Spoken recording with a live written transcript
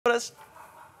confidence.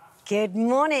 Good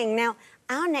morning. Now,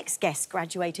 our next guest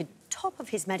graduated top of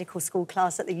his medical school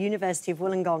class at the University of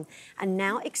Wollongong and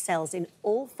now excels in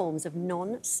all forms of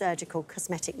non-surgical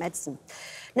cosmetic medicine.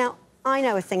 Now, I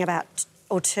know a thing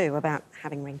or two about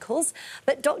having wrinkles,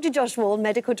 but Dr. Josh Wall,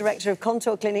 Medical Director of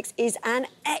Contour Clinics, is an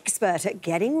expert at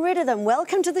getting rid of them.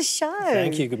 Welcome to the show.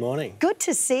 Thank you. Good morning. Good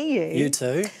to see you. You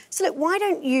too. So, look, why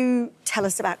don't you tell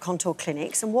us about Contour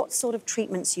Clinics and what sort of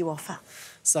treatments you offer?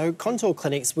 So, Contour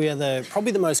Clinics, we are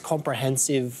probably the most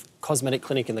comprehensive cosmetic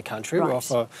clinic in the country. Right. We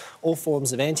offer all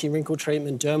forms of anti-wrinkle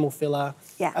treatment, dermal filler,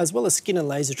 as well as skin and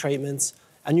laser treatments.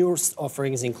 Our newest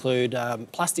offerings include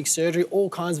plastic surgery, all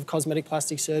kinds of cosmetic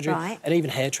plastic surgery, and even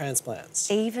hair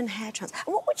transplants. Even hair transplants.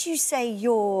 And what would you say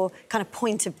your kind of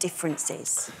point of difference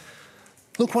is?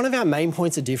 Look, one of our main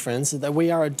points of difference is that we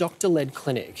are a doctor-led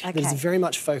clinic that is very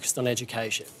much focused on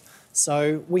education.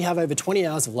 So we have over 20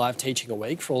 hours of live teaching a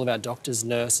week for all of our doctors,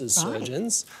 nurses,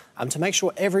 surgeons, to make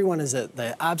sure everyone is at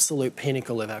the absolute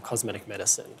pinnacle of our cosmetic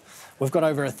medicine. We've got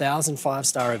over 1,000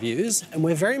 five-star reviews and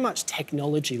we're very much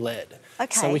technology-led.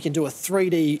 So we can do a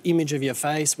 3D image of your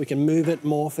face, we can move it,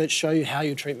 morph it, show you how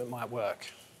your treatment might work.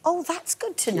 Oh, that's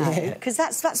good to know, because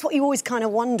that's what you always kind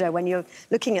of wonder when you're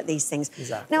looking at these things.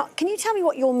 Exactly. Now, can you tell me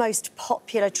what your most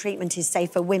popular treatment is, say,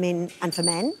 for women and for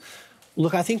men?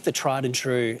 Look, I think the tried and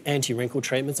true anti-wrinkle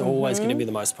treatments are always going to be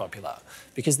the most popular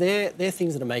because they're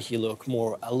things that make you look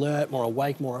more alert, more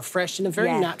awake, more refreshed in a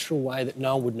very natural way that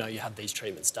no one would know you had these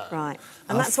treatments done. Right.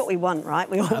 And that's what we want, right?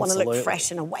 We all want to look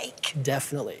fresh and awake.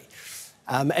 Definitely.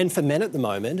 And for men at the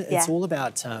moment, it's all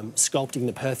about sculpting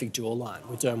the perfect jawline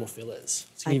with dermal fillers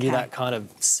to give you that kind of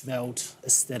svelte,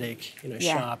 aesthetic,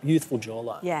 sharp, youthful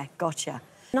jawline. Yeah, gotcha.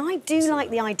 And I do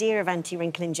like the idea of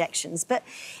anti-wrinkle injections, but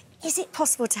is it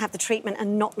possible to have the treatment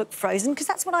and not look frozen? Because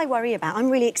that's what I worry about.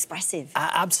 I'm really expressive.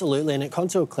 Absolutely. And at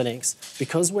Contour Clinics,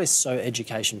 because we're so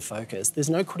education-focused, there's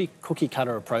no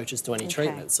cookie-cutter approaches to any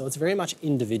treatment. So it's very much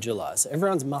individualised.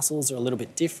 Everyone's muscles are a little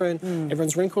bit different.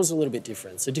 Everyone's wrinkles are a little bit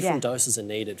different. So different doses are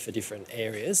needed for different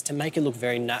areas to make it look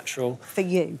very natural. For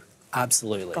you?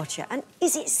 Absolutely. Gotcha. And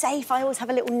is it safe? I always have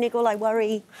a little niggle, I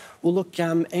worry. Well, look,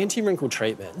 anti-wrinkle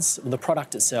treatments, the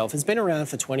product itself, has been around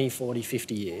for 20, 40,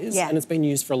 50 years, and it's been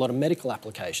used for a lot of medical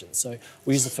applications. So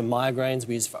we use it for migraines,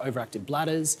 we use it for overactive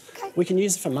bladders, we can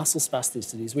use it for muscle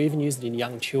spasticities, we even use it in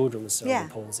young children with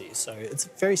cerebral palsy. So it's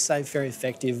very safe, very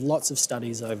effective, lots of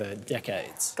studies over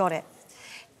decades. Got it.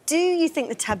 Do you think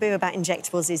the taboo about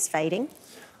injectables is fading?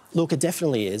 Look, it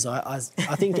definitely is. I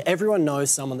think everyone knows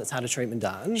someone that's had a treatment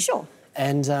done. Sure.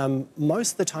 And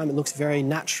most of the time it looks very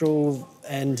natural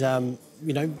and,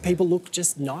 people look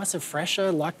just nicer, fresher,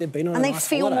 like they've been on a nice holiday. And they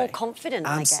feel more confident,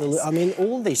 Absolutely. I mean,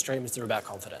 all of these treatments are about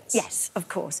confidence. Yes, of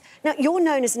course. Now, you're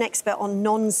known as an expert on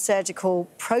non-surgical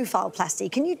profile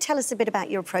plasty. Can you tell us a bit about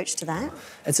your approach to that?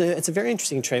 It's a very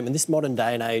interesting treatment. This modern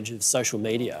day and age of social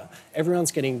media,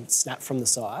 everyone's getting snapped from the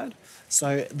side.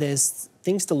 So there's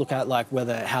things to look at like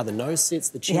how the nose sits,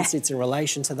 the chin sits in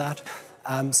relation to that.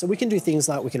 So we can do things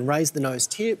like we can raise the nose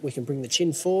tip, we can bring the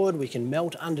chin forward, we can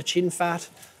melt under chin fat,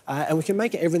 and we can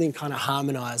make everything kind of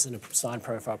harmonise in a side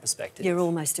profile perspective. You're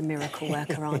almost a miracle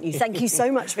worker, aren't you? Thank you so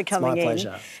much for coming in. It's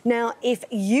my pleasure. Now, if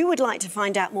you would like to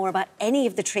find out more about any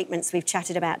of the treatments we've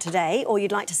chatted about today, or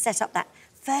you'd like to set up that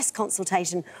first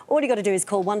consultation, all you got to do is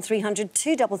call 1300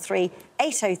 233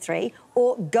 803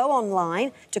 or go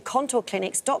online to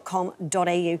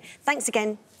contourclinics.com.au. Thanks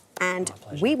again, and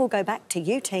we will go back to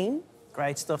you, team.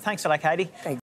 Great stuff. Thanks for that, Katie.